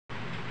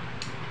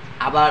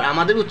আবার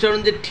আমাদের উচ্চারণ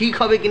যে ঠিক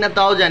হবে কিনা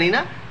তাও জানি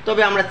না,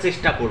 তবে আমরা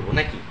চেষ্টা করব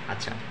নাকি।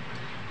 আচ্ছা,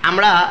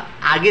 আমরা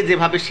আগে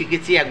যেভাবে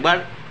শিখেছি একবার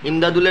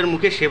ইমদাদুলের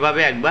মুখে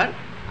সেভাবে একবার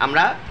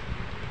আমরা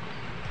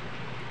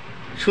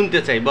শুনতে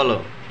চাই। বলো।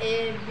 A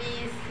B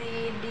C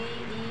D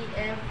E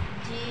F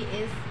G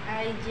H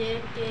I J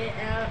K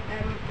L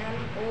M N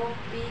O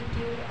P Q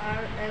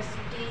R S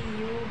T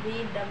U V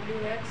W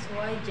X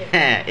Y Z।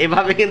 হ্যাঁ,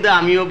 এভাবে কিন্তু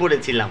আমিও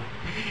পড়েছিলাম।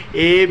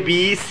 A B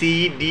C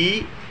D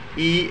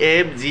E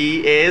F G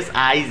S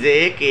I J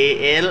K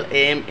L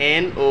M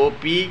N O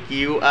P Q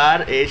R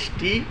S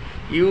T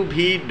U V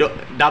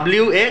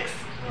W X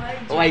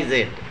Y Z।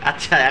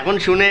 আচ্ছা, এখন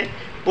শুনে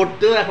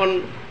পড়তেও এখন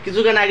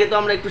কিছুক্ষণ আগে তো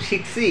আমরা একটু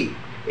শিখছি,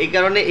 এই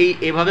কারণে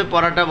এভাবে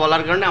পড়াটা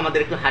বলার কারণে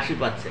আমাদের একটু হাসি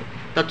পাচ্ছে।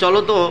 তা চলো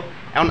তো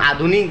এখন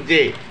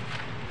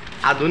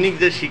আধুনিক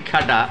যে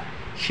শিক্ষাটা,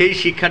 সেই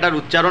শিক্ষাটার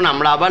উচ্চারণ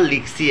আমরা আবার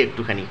লিখছি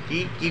একটুখানি।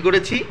 কি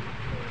করেছি?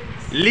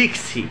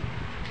 লিখছি।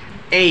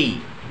 এই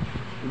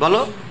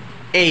বলো,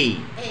 এই,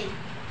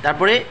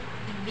 তারপরে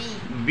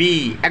বি,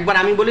 একবার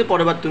আমি বলি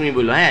পরের বার তুমি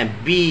বলো। হ্যাঁ,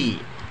 B,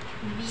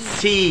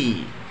 C,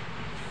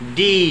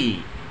 D,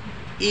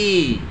 E,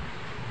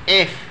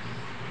 F,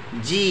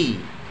 G,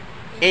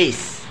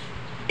 H,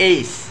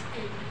 H,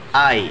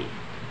 I,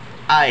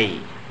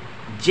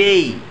 J,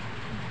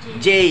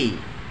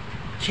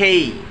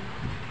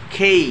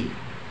 কে,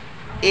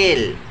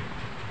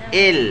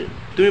 এল,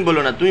 তুমি বলো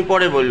না, তুমি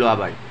পরে বললো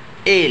আবার।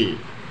 এল,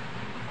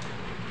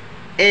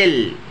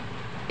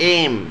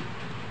 M,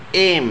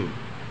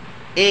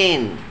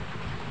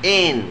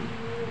 N,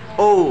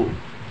 O,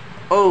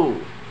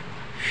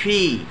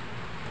 fee,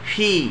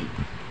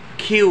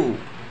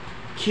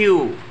 Q,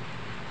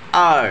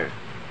 R,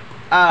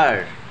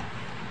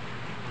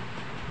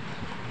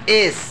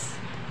 S,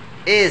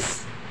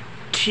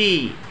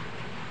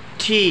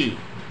 T,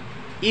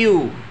 you,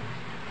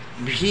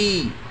 V,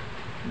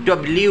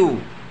 W,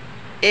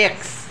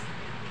 x,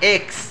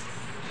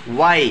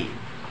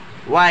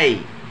 Y,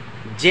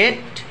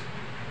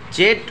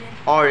 Z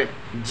or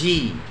জি।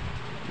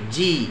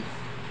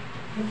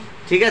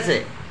 ঠিক আছে,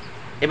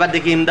 এবার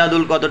দেখি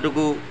ইমদাদুল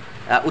কতটুকু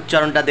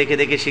উচ্চারণটা দেখে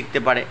দেখে শিখতে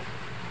পারে।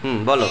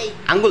 বলো,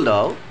 আঙ্গুল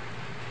দাও।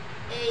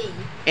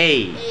 এই,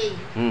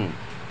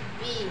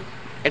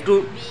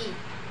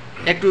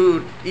 একটু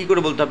ই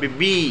করে বলতে হবে।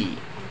 বি,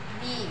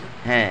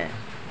 হ্যাঁ,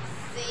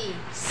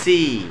 সি,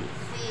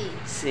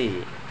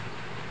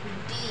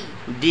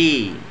 ডি,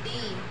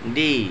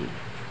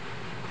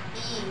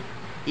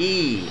 ই,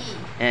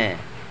 হ্যাঁ,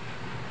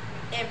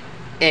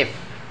 F,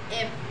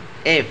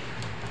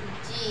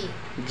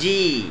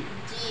 G,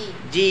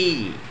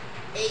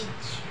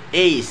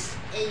 H,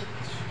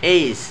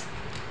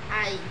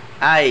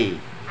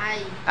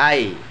 I,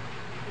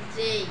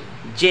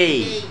 J,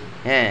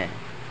 হ্যাঁ,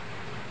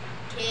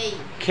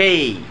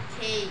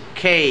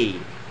 কে,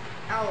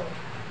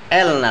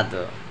 এল না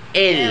তো,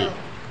 এল,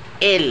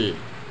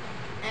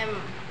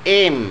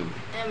 এম,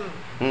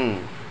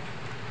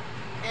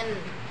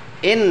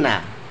 এন না,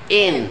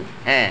 এন,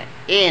 হ্যাঁ,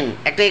 এন,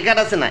 একটা একার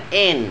আছে না,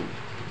 এন,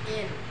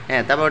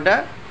 হ্যাঁ, তারপর ওটা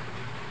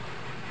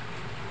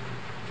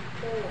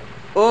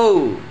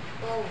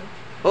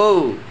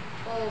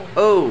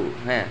ও,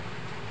 হ্যাঁ,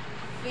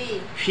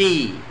 ফি,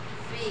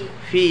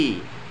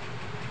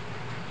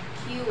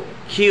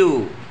 কিউ,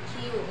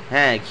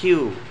 হ্যাঁ, কিউ,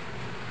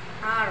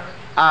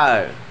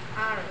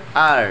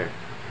 আর,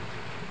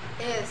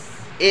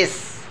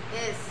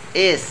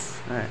 এস,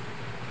 হ্যাঁ,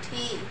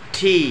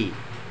 টি,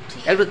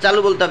 একটু চালু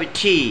বলতে হবে।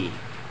 টি,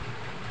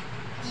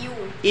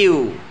 you,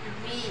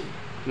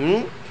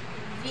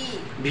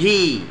 V,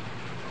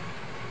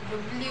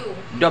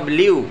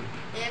 W,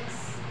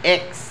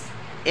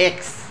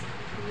 x,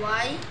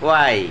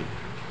 Y,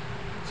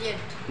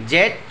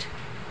 Z.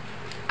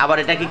 আবার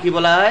এটাকে কি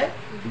বলা হয়?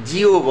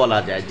 জিও বলা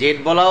যায়, জেড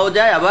বলাও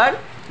যায়, আবার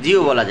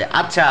জিও বলা যায়।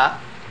 আচ্ছা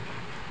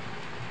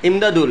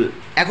ইমদাদুল,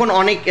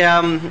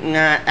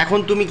 এখন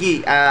তুমি কি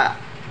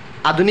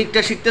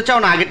আধুনিকটা শিখতে চাও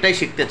না আগেরটাই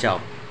শিখতে চাও?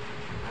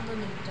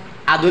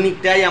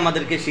 আধুনিকটাই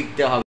আমাদেরকে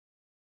শিখতে হবে।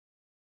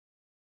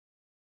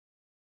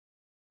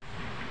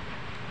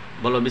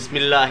 বলো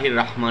বিসমিল্লাহির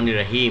রহমানির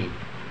রহিম।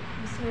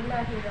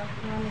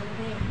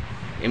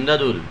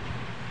 ইমদাদুল,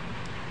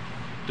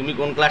 তুমি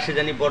কোন ক্লাসে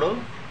জানি পড়ো?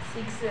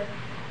 6 এ।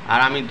 আর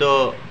আমি তো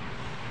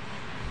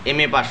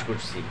MA পাস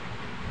করছি।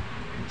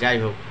 যাই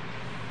হোক,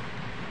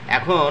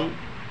 এখন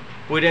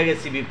পড়ে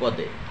গেছি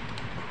বিপদে।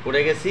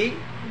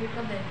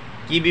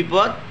 কি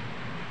বিপদ?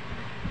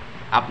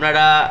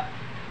 আপনারা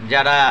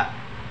যারা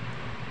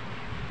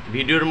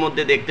ভিডিওর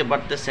মধ্যে দেখতে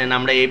পারতেছেন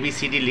আমরা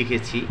ABCD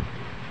লিখেছি।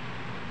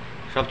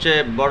 সবচেয়ে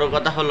বড়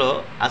কথা হলো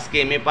আজকে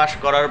MA পাস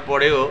করার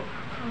পরেও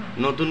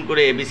নতুন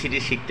করে ABCD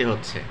শিখতে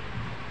হচ্ছে।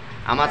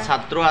 আমার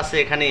ছাত্র আছে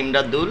এখানে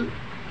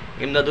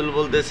ইমদাদুল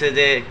বলতেছে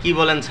যে কি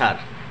বলেন স্যার,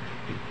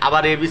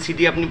 আবার ABCD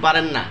আপনি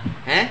পারেন না?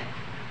 হ্যাঁ,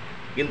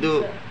 কিন্তু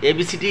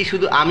ABCD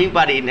শুধু আমি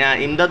পারি না,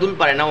 ইমদাদুল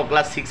পারে না, ও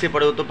ক্লাস 6-এ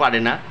পড়েও তো পারে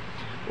না।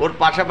 ওর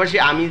পাশাপাশি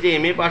আমি যে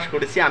MA পাস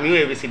করেছি আমিও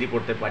ABCD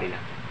পড়তে পারি না,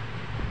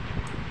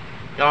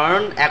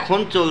 কারণ এখন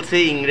চলছে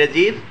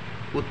ইংরেজির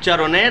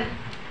উচ্চারণের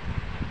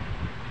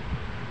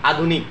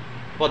আধুনিক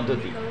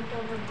পদ্ধতি,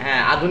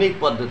 হ্যাঁ আধুনিক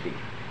পদ্ধতি।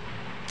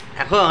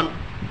 এখন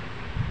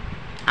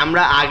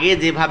আমরা আগে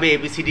যেভাবে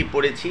এবিসিডি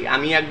পড়েছি,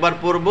 আমি একবার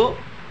পড়ব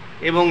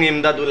এবং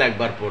এমদাদুল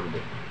একবার পড়বে,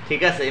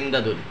 ঠিক আছে?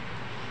 এমদাদুল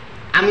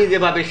আমি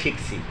যেভাবে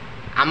শিখছি,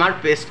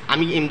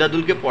 আমি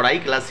এমদাদুলকে পড়াই,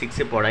 ক্লাস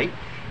 6-এ পড়াই।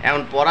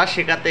 এখন পড়া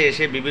শেখাতে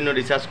এসে বিভিন্ন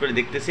রিসার্চ করে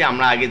দেখতেছি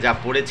আমরা আগে যা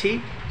পড়েছি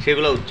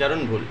সেগুলো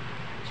উচ্চারণ ভুল।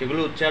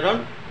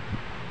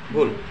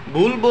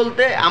 ভুল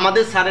বলতে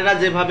আমাদের স্যারেরা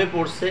যেভাবে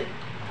পড়ছে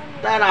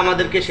তার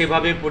আমাদেরকে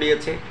সেভাবে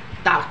পড়িয়েছে,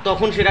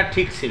 তখন সেটা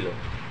ঠিক ছিল,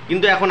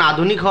 কিন্তু এখন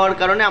আধুনিক হওয়ার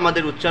কারণে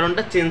আমাদের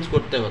উচ্চারণটা চেঞ্জ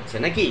করতে হচ্ছে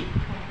নাকি,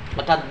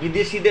 অর্থাৎ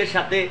বিদেশিদের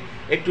সাথে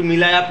একটু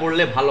মিলায়া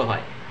পড়লে ভালো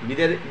হয়।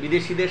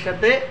 বিদেশিদের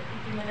সাথে,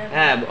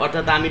 হ্যাঁ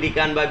অর্থাৎ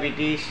আমেরিকান বা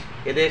ব্রিটিশ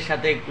এদের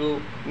সাথে একটু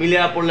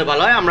মিলিয়ে পড়লে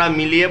ভালো হয়। আমরা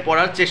মিলিয়ে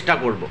পড়ার চেষ্টা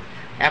করব।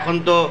 এখন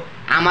তো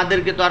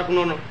আমাদেরকে তো আর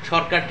কোনো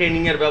সরকার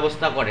ট্রেনিংয়ের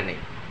ব্যবস্থা করে নাই,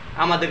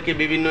 আমাদেরকে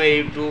বিভিন্ন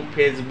ইউটিউব,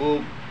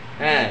 ফেসবুক,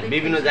 হ্যাঁ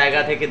বিভিন্ন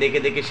জায়গা থেকে দেখে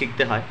দেখে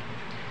শিখতে হয়।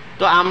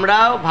 তো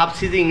আমরাও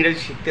ভাবছি যে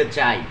ইংরেজি শিখতে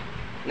চাই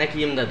নাকি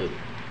ইমদাদুল।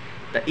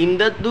 তা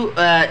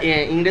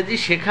ইংরেজি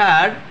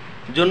শেখার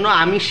জন্য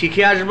আমি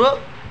শিখে আসব,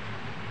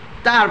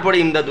 তারপরে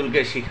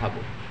ইমদাদুলকে শিখাবো।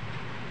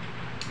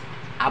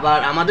 আবার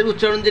আমাদের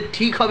উচ্চারণ যে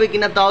ঠিক হবে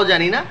কিনা তাও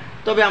জানি না,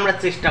 তবে আমরা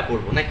চেষ্টা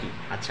করব নাকি।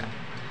 আচ্ছা,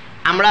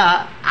 আমরা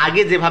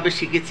আগে যেভাবে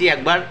শিখেছি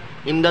একবার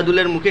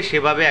ইমদাদুলের মুখে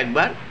সেভাবে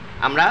একবার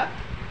আমরা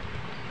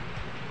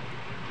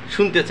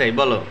শুনতে চাই,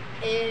 বলো।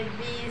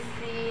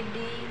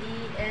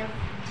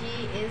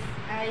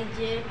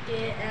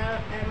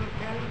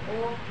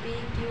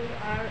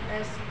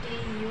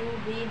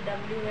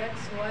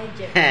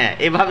 হ্যাঁ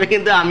এভাবে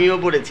কিন্তু আমিও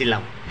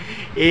পড়েছিলাম,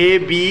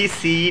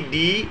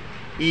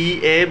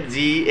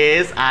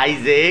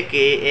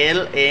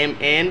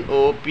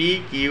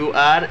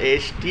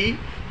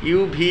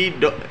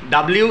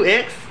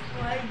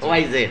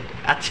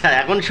 আচ্ছা,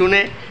 এখন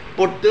শুনে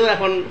পড়তেও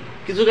এখন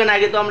কিছুক্ষণ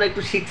আগে তো আমরা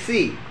একটু শিখছি,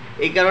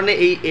 এই কারণে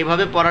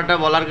এভাবে পড়াটা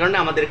বলার কারণে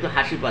আমাদের একটু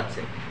হাসি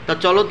পাচ্ছে। তা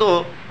চলো তো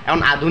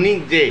এখন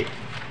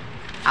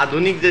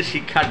আধুনিক যে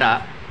শিক্ষাটা,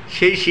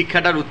 সেই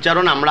শিক্ষাটার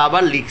উচ্চারণ আমরা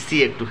আবার লিখছি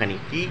একটুখানি।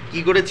 কি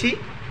করেছি?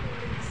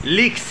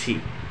 লিখছি।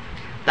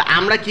 তা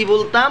আমরা কি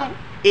বলতাম?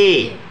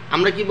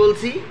 আমরা কি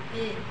বলছি?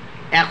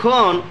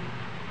 এখন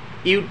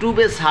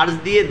ইউটিউবে সার্চ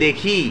দিয়ে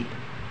দেখি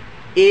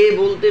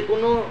বলতে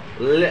কোনো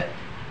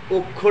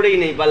অক্ষরেই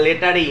নেই বা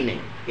লেটারেই নেই,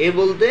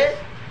 বলতে,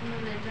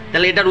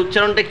 তাহলে এটার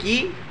উচ্চারণটা কি?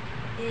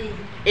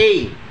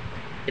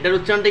 এটার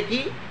উচ্চারণটা কি?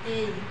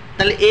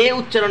 তাহলে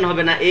উচ্চারণ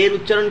হবে না, এর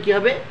উচ্চারণ কি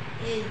হবে?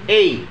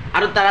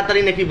 আরো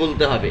তাড়াতাড়ি নাকি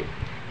বলতে হবে,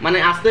 মানে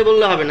আস্তে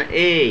বললে হবে না,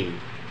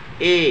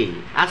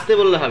 আস্তে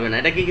বললে হবে না,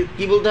 এটা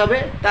কি বলতে হবে?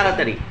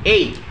 তাড়াতাড়ি।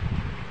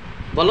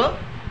 বলো।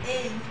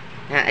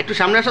 হ্যাঁ একটু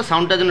সামনে আসো,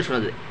 সাউন্ডটার জন্য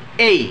শোনা যায়।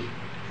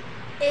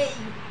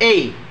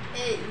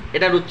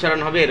 এটার উচ্চারণ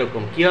হবে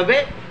এরকম, কি হবে?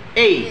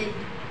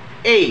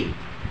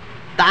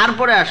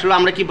 তারপরে আসলে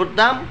আমরা কি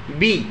পড়তাম?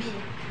 বি।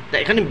 তা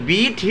এখানে বি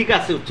ঠিক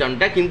আছে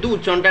উচ্চারণটা, কিন্তু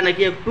উচ্চারণটা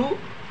নাকি একটু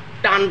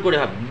টান করে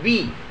হবে।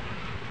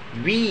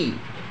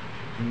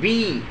 বি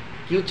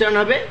কি উচ্চারণ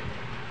হবে?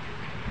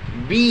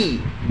 বি।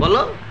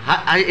 বলো,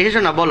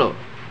 হেসো না, বলো,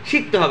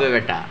 শিখতে হবে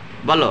বেটা,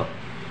 বলো।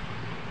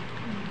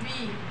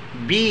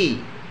 বি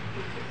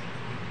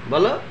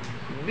বলো,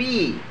 বি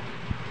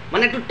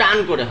মানে একটু টান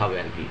করে হবে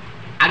আর কি।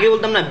 আগে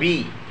বলতাম না বি,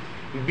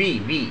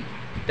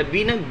 তা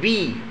বি না, বি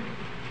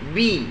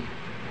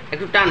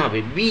একটু টান হবে,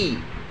 বি।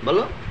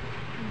 বলো,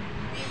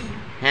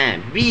 হ্যাঁ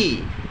বি।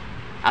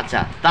 আচ্ছা,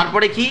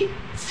 তারপরে কি?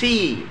 সি।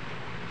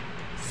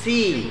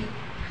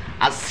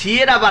 আর সি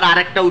এর আবার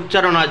আরেকটা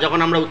উচ্চারণ হয়, যখন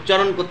আমরা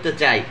উচ্চারণ করতে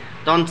চাই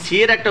তখন সি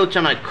এর একটা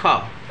উচ্চারণ হয় খ।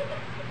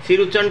 সির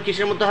উচ্চারণ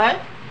কিসের মতো হয়?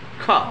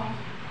 খ।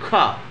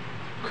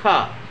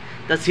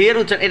 তা সি এর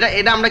উচ্চারণ,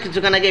 এটা আমরা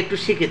কিছুক্ষণ আগে একটু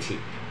শিখেছি।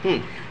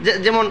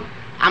 যেমন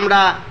আমরা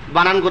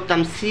বানান করতাম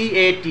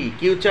CAT,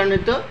 কি উচ্চারণ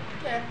হতো?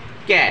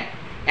 ক্যাট।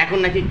 এখন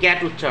নাকি ক্যাট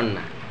উচ্চারণ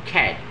না,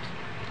 খ্যাট।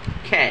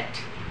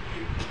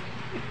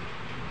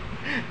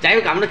 যাই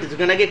হোক, আমরা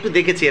কিছুক্ষণ আগে একটু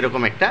দেখেছি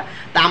এরকম একটা।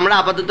 তা আমরা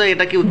আপাতত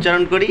এটাকে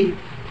উচ্চারণ করি।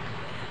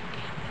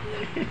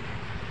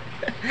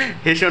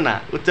 হেসো না,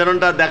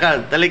 উচ্চারণটা দেখা।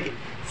 তাহলে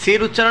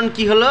সির উচ্চারণ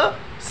কি হলো?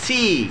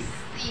 সি।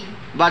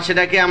 বা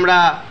সেটাকে আমরা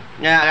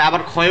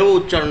আবার ক্ষয়ও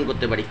উচ্চারণ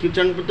করতে পারি। কি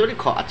উচ্চারণ করতে পারি?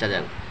 খ। আচ্ছা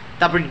যাক,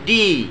 তারপরে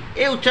ডি।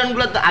 এই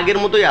উচ্চারণগুলো তো আগের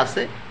মতোই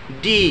আছে।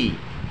 ডি।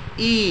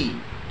 ই।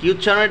 কি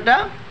উচ্চারণ এটা?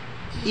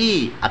 ই।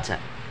 আচ্ছা,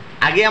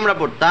 আগে আমরা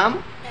পড়তাম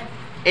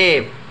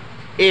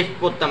এফ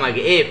পড়তাম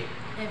আগে, এফ।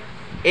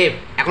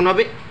 এখন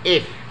হবে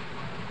এফ।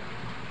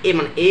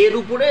 মানে এর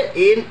উপরে,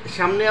 এর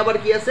সামনে আবার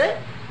কি আছে?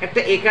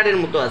 একটা একারের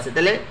মতো আছে,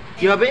 তাহলে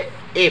কি হবে?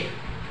 এফ।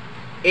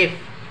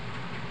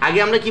 আগে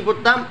আমরা কি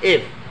পড়তাম?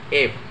 এফ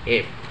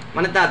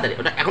মানে তাড়াতাড়ি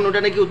ওটা, এখন ওটা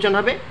নাকি উচ্চারণ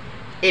হবে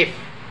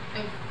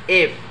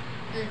এফ।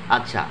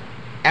 আচ্ছা,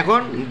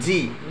 এখন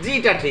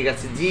জিটা ঠিক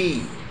আছে,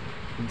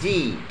 জি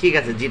ঠিক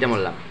আছে, জিটা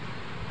বললাম।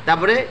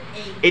 তারপরে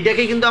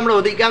এটাকে কিন্তু আমরা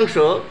অধিকাংশ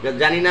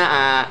জানি না,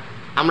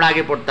 আমরা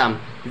আগে পড়তাম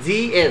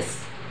GS।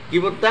 কি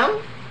পড়তাম?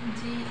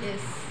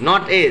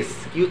 Not S.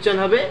 কি উচ্চারণ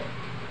হবে?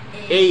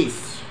 এইস।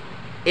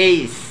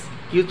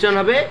 কি উচ্চারণ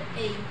হবে?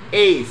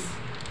 এইস।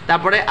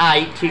 তারপরে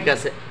আই, ঠিক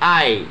আছে,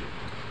 আই।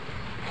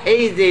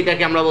 এই যে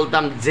এটাকে আমরা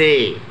বলতাম জে,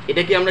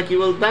 এটা কি আমরা কি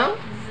বলতাম?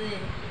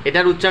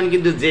 এটার উচ্চারণ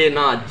কিন্তু জে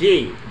না, জে,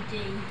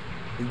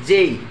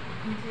 জেই।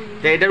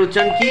 তো এটার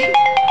উচ্চারণ কি?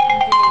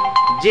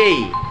 জেই।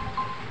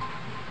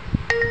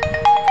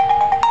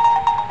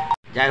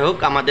 যাই হোক,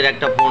 আমাদের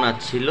একটা ফোন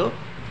আসছিল,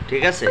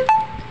 ঠিক আছে?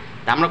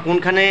 তা আমরা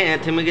কোনখানে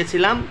থেমে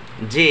গেছিলাম?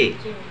 জে।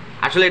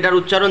 আসলে এটার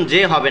উচ্চারণ জে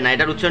হবে না,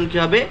 এটার উচ্চারণ কি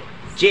হবে?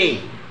 জেই,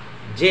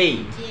 জেই,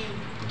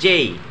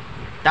 জেই।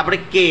 তারপরে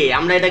কে,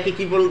 আমরা এটাকে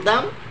কি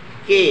বলতাম?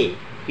 কে।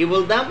 কি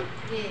বলতাম?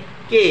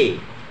 কে,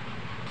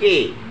 কে।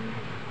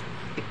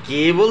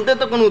 কে বলতে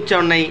তো কোনো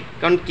উচ্চারণ নাই,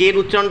 কারণ কের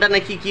উচ্চারণটা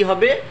নাকি কি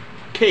হবে?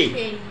 খেই,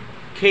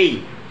 খেই।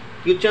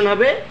 কি উচ্চারণ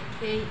হবে?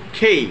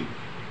 খেই।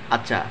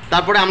 আচ্ছা,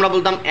 তারপরে আমরা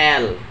বলতাম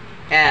এল,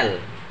 এল,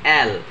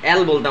 এল,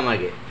 এল বলতাম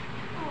আগে।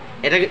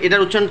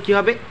 এটার উচ্চারণ কি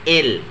হবে?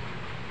 এল,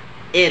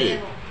 এল,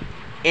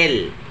 এল।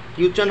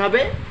 কি উচ্চারণ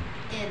হবে?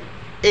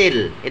 এল।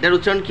 এটার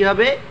উচ্চারণ কি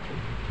হবে?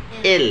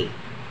 এল,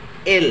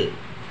 এল।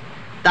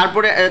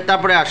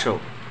 তারপরে আসো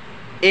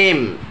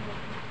এম,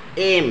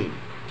 এম।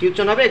 কি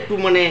উচ্চারণ হবে? একটু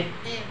মানে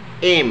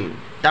এম।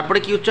 তারপরে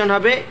কি উচ্চারণ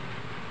হবে?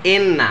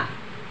 এন না,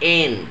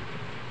 এন।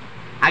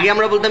 আগে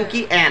আমরা বলতাম কি?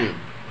 এন,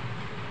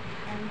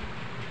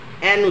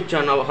 এন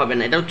উচ্চারণ হবে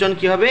না, এটা উচ্চারণ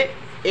কি হবে?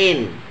 এন।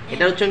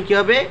 এটার উচ্চারণ কি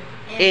হবে?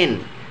 এন।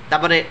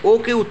 তারপরে ও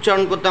কে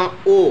উচ্চারণ করতাম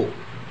ও,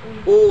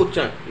 ও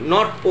উচ্চারণ,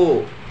 নট ও।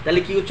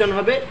 তাহলে কি উচ্চারণ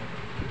হবে?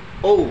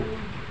 ও,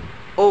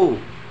 ও।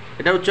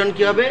 এটার উচ্চারণ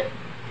কি হবে?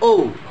 ও,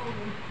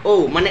 ও।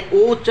 মানে ও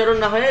উচ্চারণ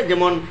না হয়ে,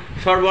 যেমন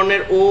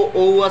স্বরবর্ণের ও,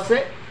 ও আছে,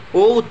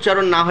 ও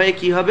উচ্চারণ না হয়ে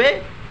কি হবে?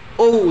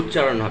 ও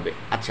উচ্চারণ হবে।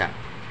 আচ্ছা,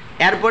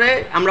 এরপরে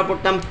আমরা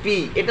পড়তাম পি।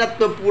 এটার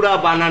তো পুরা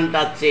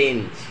বানানটা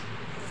চেঞ্জ।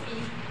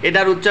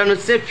 এটার উচ্চারণ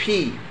হচ্ছে ফি।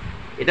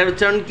 এটার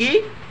উচ্চারণ কি?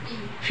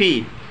 ফি।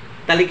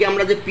 তাহলে কি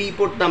আমরা যে পি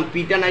পড়তাম,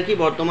 পিটা নাকি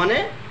বর্তমানে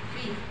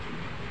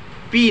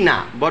পি না,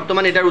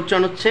 বর্তমানে এটার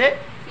উচ্চারণ হচ্ছে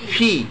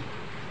ফি।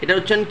 এটার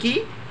উচ্চারণ কি?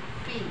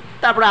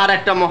 তারপরে আর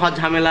একটা মহা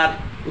ঝামেলার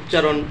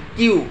উচ্চারণ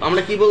কিউ।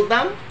 আমরা কি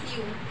বলতাম?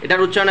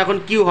 এটার উচ্চারণ এখন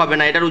কিউ হবে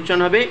না, এটার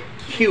উচ্চারণ হবে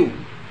কিউ,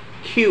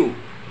 কিউ।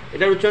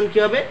 এটার উচ্চারণ কি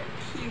হবে?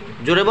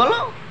 জোরে বলো।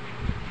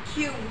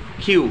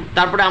 কিউ।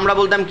 তারপরে আমরা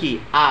বলতাম কি?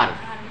 আর।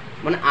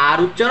 মানে আর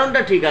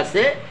উচ্চারণটা ঠিক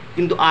আছে,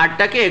 কিন্তু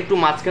আরটাকে একটু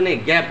মাঝখানে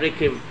গ্যাপ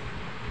রেখে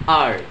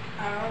আর,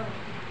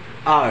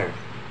 আর,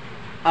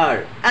 আর।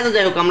 আচ্ছা,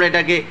 যাই হোক, আমরা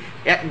এটাকে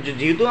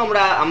যেহেতু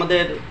আমরা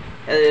আমাদের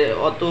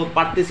অত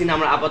পারতেছি না,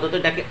 আমরা আপাতত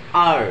এটাকে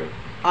আর,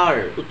 আর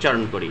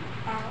উচ্চারণ করি।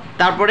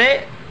 তারপরে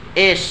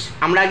এস।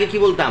 আমরা আগে কি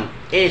বলতাম?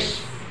 এস।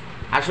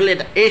 আসলে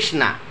এটা এস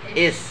না,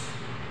 এস,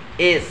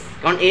 এস।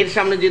 কারণ এর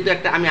সামনে যেহেতু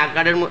একটা আমি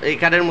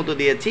আকারের মতো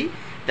দিয়েছি,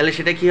 তাহলে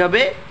সেটা কি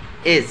হবে?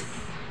 S,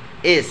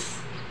 S,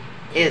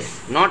 S,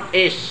 not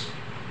S.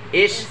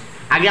 S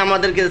আগে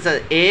আমাদেরকে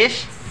এস,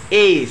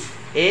 এস,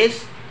 এস,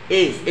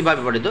 এস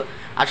এভাবে পড়ে। তো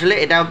আসলে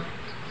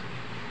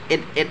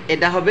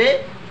এটা হবে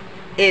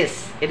এস।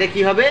 এটা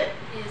কি হবে?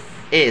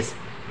 এস।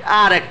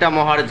 আর একটা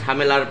মহার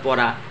ঝামেলার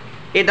পড়া,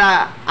 এটা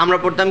আমরা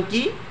পড়তাম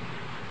কি?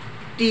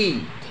 টি,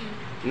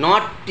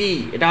 নট টি।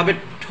 এটা হবে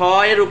ঠ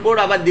এর উপর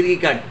আবার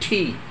দীর্ঘিকার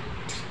ঠি।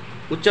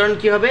 উচ্চারণ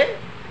কি হবে?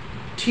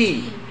 ঠি,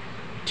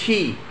 ঠি।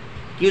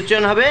 কি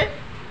উচ্চারণ হবে?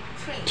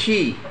 ঠি।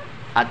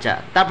 আচ্ছা,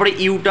 তারপরে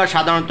ইউটা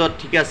সাধারণত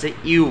ঠিক আছে,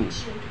 ইউ,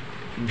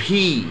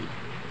 ভি,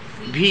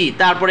 ভি।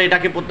 তারপরে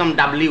এটাকে পড়তাম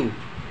ডাব্লিউ।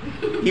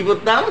 কি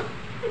পড়তাম?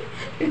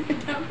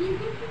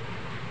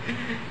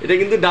 এটা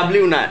কিন্তু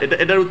ডাব্লিউ না,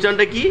 এটার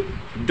উচ্চারণটা কি?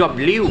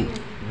 W,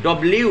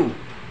 W,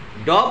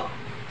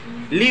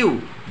 W,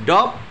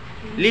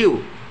 W.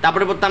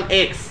 তারপরে পড়তাম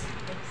এক্স।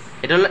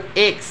 এটা হলো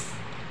এক্স,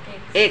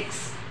 এক্স,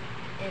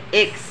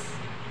 এক্স।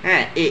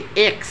 হ্যাঁ,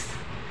 এক্স।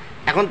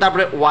 এখন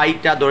তারপরে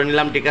ওয়াইটা ধরে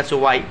নিলাম, ঠিক আছে,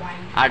 ওয়াই।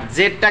 আর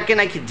জেডটাকে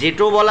নাকি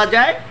জেটও বলা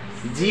যায়,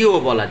 জিও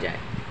বলা যায়।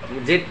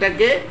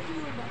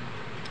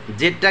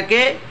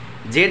 জেডটাকে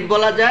জেড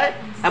বলা যায়,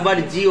 আবার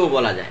জিও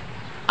বলা যায়।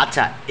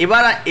 আচ্ছা,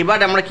 এবার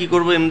আমরা কি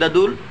করব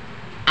এমদাদুল?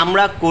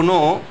 আমরা কোনো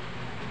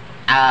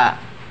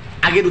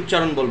আগের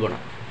উচ্চারণ বলবো না।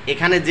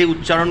 এখানে যে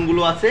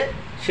উচ্চারণগুলো আছে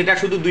সেটা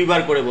শুধু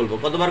দুইবার করে বলবো।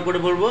 কতবার করে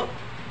বলবো?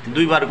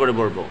 দুইবার করে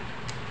বলবো।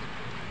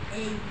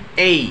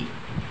 এই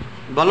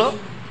বলো,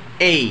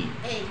 এই।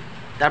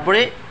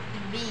 তারপরে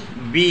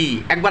বি।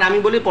 একবার আমি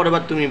বলি, পরের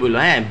বার তুমি বলো।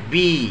 হ্যাঁ,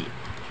 B,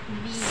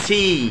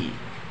 C,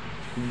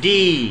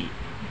 D,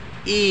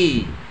 E,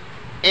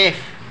 F,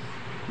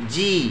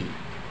 G,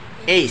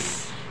 H,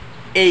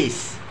 H,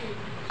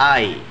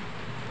 I,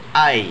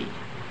 I,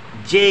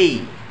 জেই,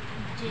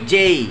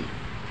 জেই,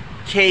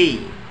 খেই,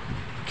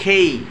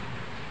 খেই,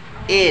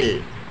 এল,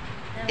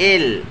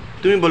 এল।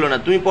 তুমি বলো না,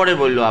 তুমি পরে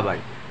বললো আবার।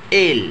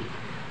 এল,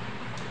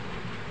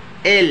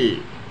 এল,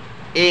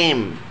 M,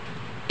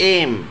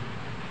 M,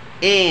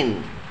 N,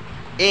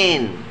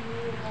 N,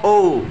 O,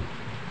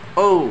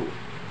 O,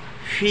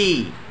 fee,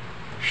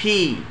 fee,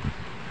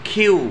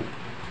 Q,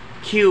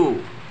 Q,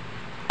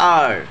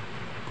 R,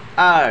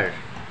 R,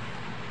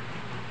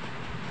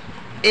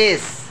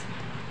 S,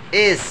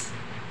 S,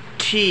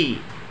 T,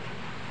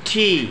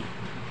 T,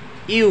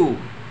 you,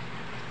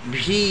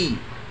 V,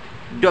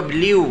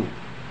 W,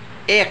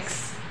 x,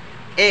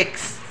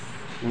 x,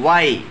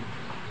 Y,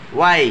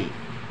 Y,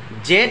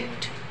 Z,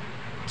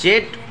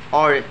 Z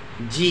or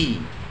জি,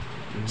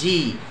 জি।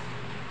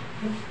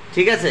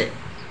 ঠিক আছে,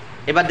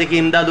 এবার দেখি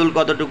ইমদাদুল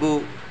কতটুকু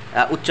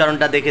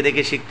উচ্চারণটা দেখে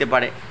দেখে শিখতে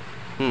পারে।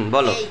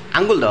 বলো,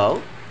 আঙ্গুল দাও।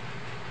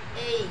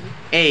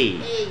 এই,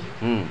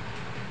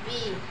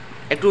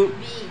 একটু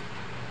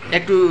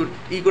একটু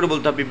ই করে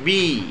বলতে হবে,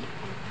 বি।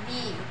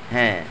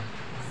 হ্যাঁ,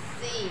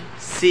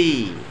 সি,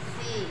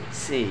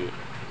 সি,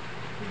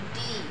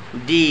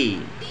 ডি,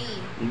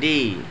 ডি,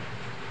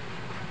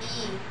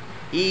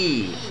 ই,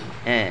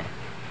 হ্যাঁ,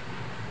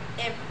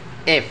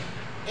 F,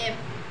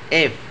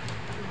 F,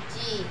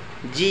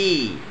 G,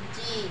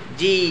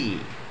 G,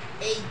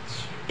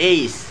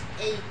 H,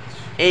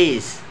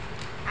 H,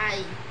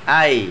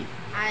 I,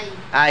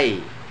 I,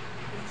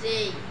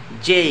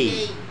 J,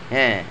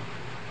 হ্যাঁ,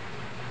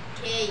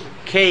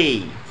 কে,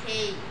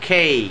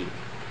 কে,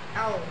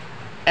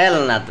 এল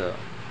না তো,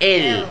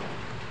 এল,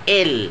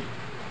 এল,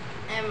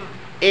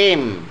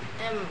 এম,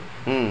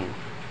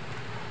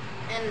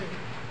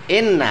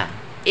 এন না,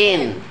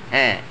 এন,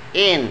 হ্যাঁ,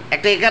 এন,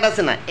 একটা একার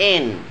আছে না,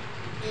 এন,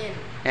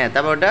 হ্যাঁ,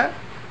 তারপর ওটা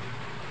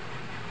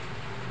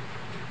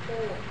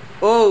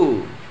ও,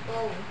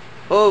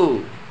 ও,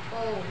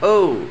 ও,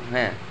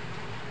 হ্যাঁ,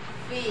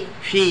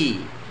 ফি,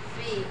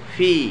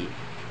 ফি,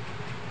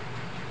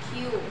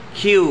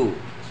 কিউ,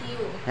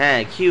 হ্যাঁ,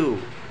 কিউ,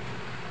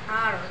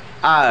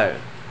 আর,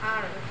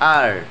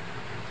 আর,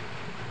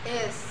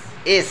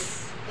 এস,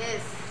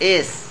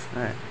 এস,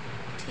 হ্যাঁ,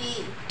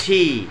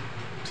 টি,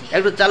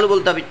 একটু চালু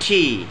বলতে হবে,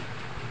 টি,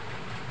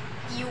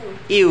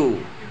 you,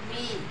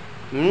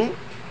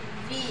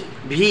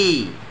 V,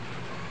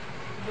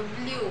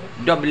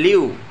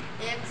 W,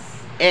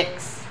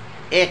 x,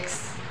 x,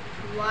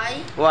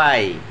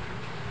 Y,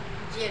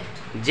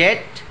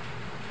 Z.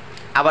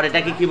 আবার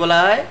এটাকে কি বলা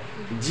হয়?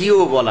 জিও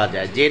বলা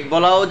যায়, জেড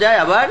বলাও যায়,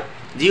 আবার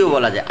জিও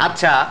বলা যায়।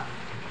 আচ্ছা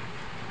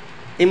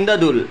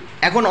ইমদাদুল,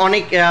 এখন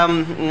অনেক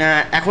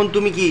এখন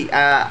তুমি কি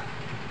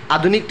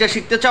আধুনিকটা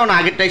শিখতে চাও না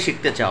আগেরটাই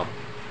শিখতে চাও?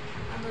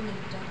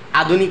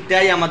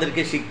 আধুনিকটাই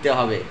আমাদেরকে শিখতে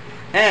হবে।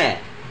 হ্যাঁ,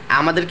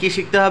 আমাদের কি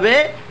শিখতে হবে?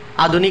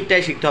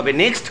 আধুনিকটাই শিখতে হবে।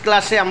 নেক্সট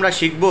ক্লাসে আমরা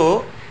শিখব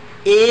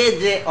এ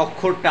যে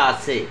অক্ষরটা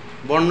আছে,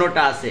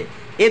 বর্ণটা আছে,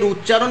 এর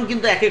উচ্চারণ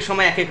কিন্তু এক এক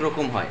সময় এক এক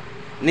রকম হয়।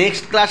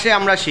 নেক্সট ক্লাসে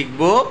আমরা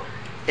শিখব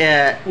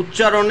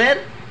উচ্চারণের,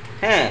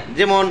 হ্যাঁ,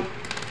 যেমন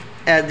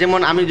যেমন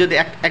আমি যদি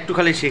একটু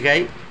খালি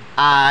শেখাই,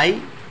 আই,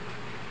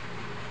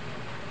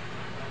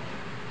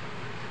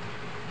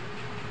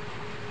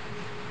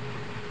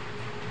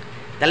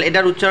 তাহলে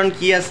এটার উচ্চারণ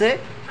কি আছে?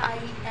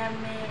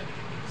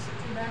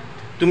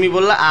 তুমি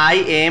বললা আই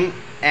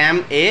এম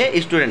এ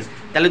স্টুডেন্ট,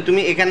 তাহলে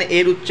তুমি এখানে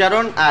এর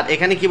উচ্চারণ আর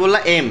এখানে কি বললা?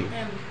 M,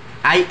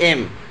 I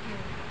am,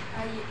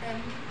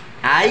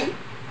 I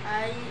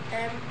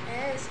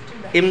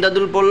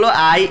Imdadul বললো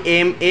আই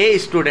এম এ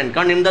স্টুডেন্ট,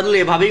 কারণ ইমদাদুল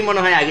এভাবেই মনে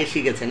হয় আগে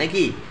শিখেছে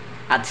নাকি?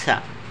 আচ্ছা,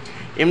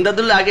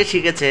 ইমদাদুল আগে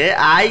শিখেছে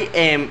আই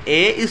এম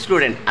এ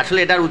স্টুডেন্ট, আসলে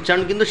এটার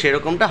উচ্চারণ কিন্তু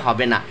সেরকমটা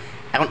হবে না।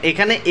 এখন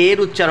এখানে এর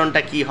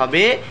উচ্চারণটা কি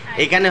হবে?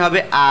 এখানে হবে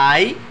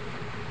আই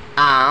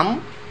আম,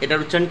 এটার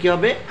উচ্চারণ কি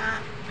হবে?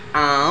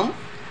 আম,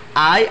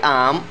 I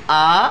am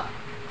a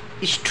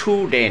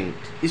student,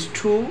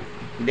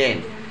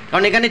 student.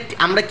 কারণ এখানে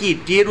আমরা কি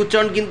টি এর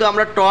উচ্চারণ কিন্তু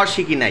আমরা ট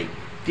শিখি নাই,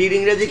 টির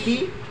ইংরেজি কি?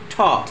 ঠ,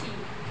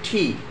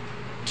 টি,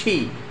 টি,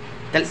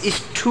 তাহলে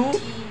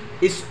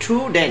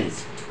স্টুডেন্ট।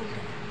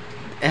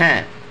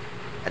 হ্যাঁ,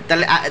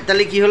 তাহলে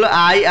তাহলে কি হলো?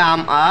 I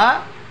am a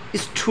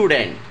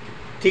student.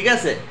 ঠিক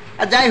আছে,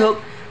 আর যাই হোক,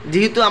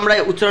 যেহেতু আমরা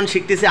উচ্চারণ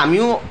শিখতেছি,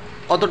 আমিও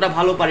অতটা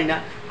ভালো পারি না,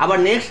 আবার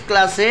নেক্সট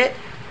ক্লাসে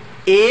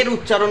এর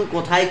উচ্চারণ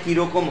কোথায়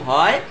কীরকম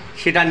হয়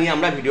সেটা নিয়ে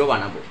আমরা ভিডিও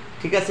বানাবো।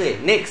 ঠিক আছে,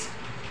 নেক্সট,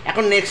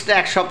 এখন নেক্সটটা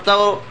এক সপ্তাহ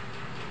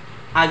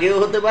আগেও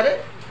হতে পারে,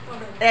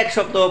 এক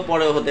সপ্তাহ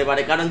পরেও হতে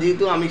পারে, কারণ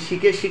যেহেতু আমি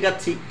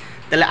শিখাচ্ছি,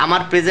 তাহলে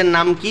আমার পেজের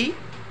নাম কি?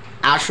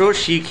 আসো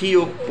শিখি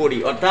ও পড়ি,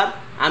 অর্থাৎ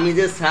আমি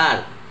যে স্যার,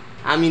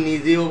 আমি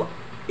নিজেও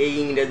এই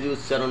ইংরেজি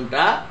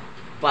উচ্চারণটা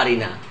পারি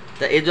না,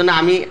 তা এই জন্য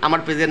আমি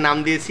আমার পেজের নাম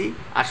দিয়েছি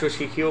আসো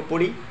শিখি ও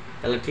পড়ি।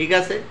 তাহলে ঠিক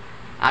আছে,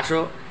 আসো।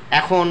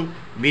 এখন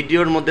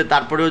ভিডিওর মধ্যে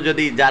তারপরেও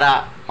যদি যারা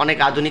অনেক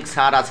আধুনিক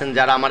স্যার আছেন,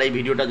 যারা আমার এই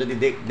ভিডিওটা যদি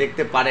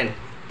দেখতে পারেন,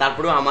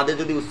 তারপরেও আমাদের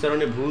যদি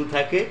উচ্চারণে ভুল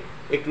থাকে,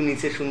 একটু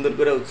নিচে সুন্দর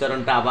করে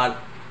উচ্চারণটা আবার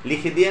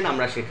লিখে দিয়েন,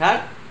 আমরা শেখার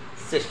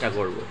চেষ্টা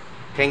করব।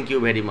 Thank you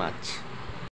very much.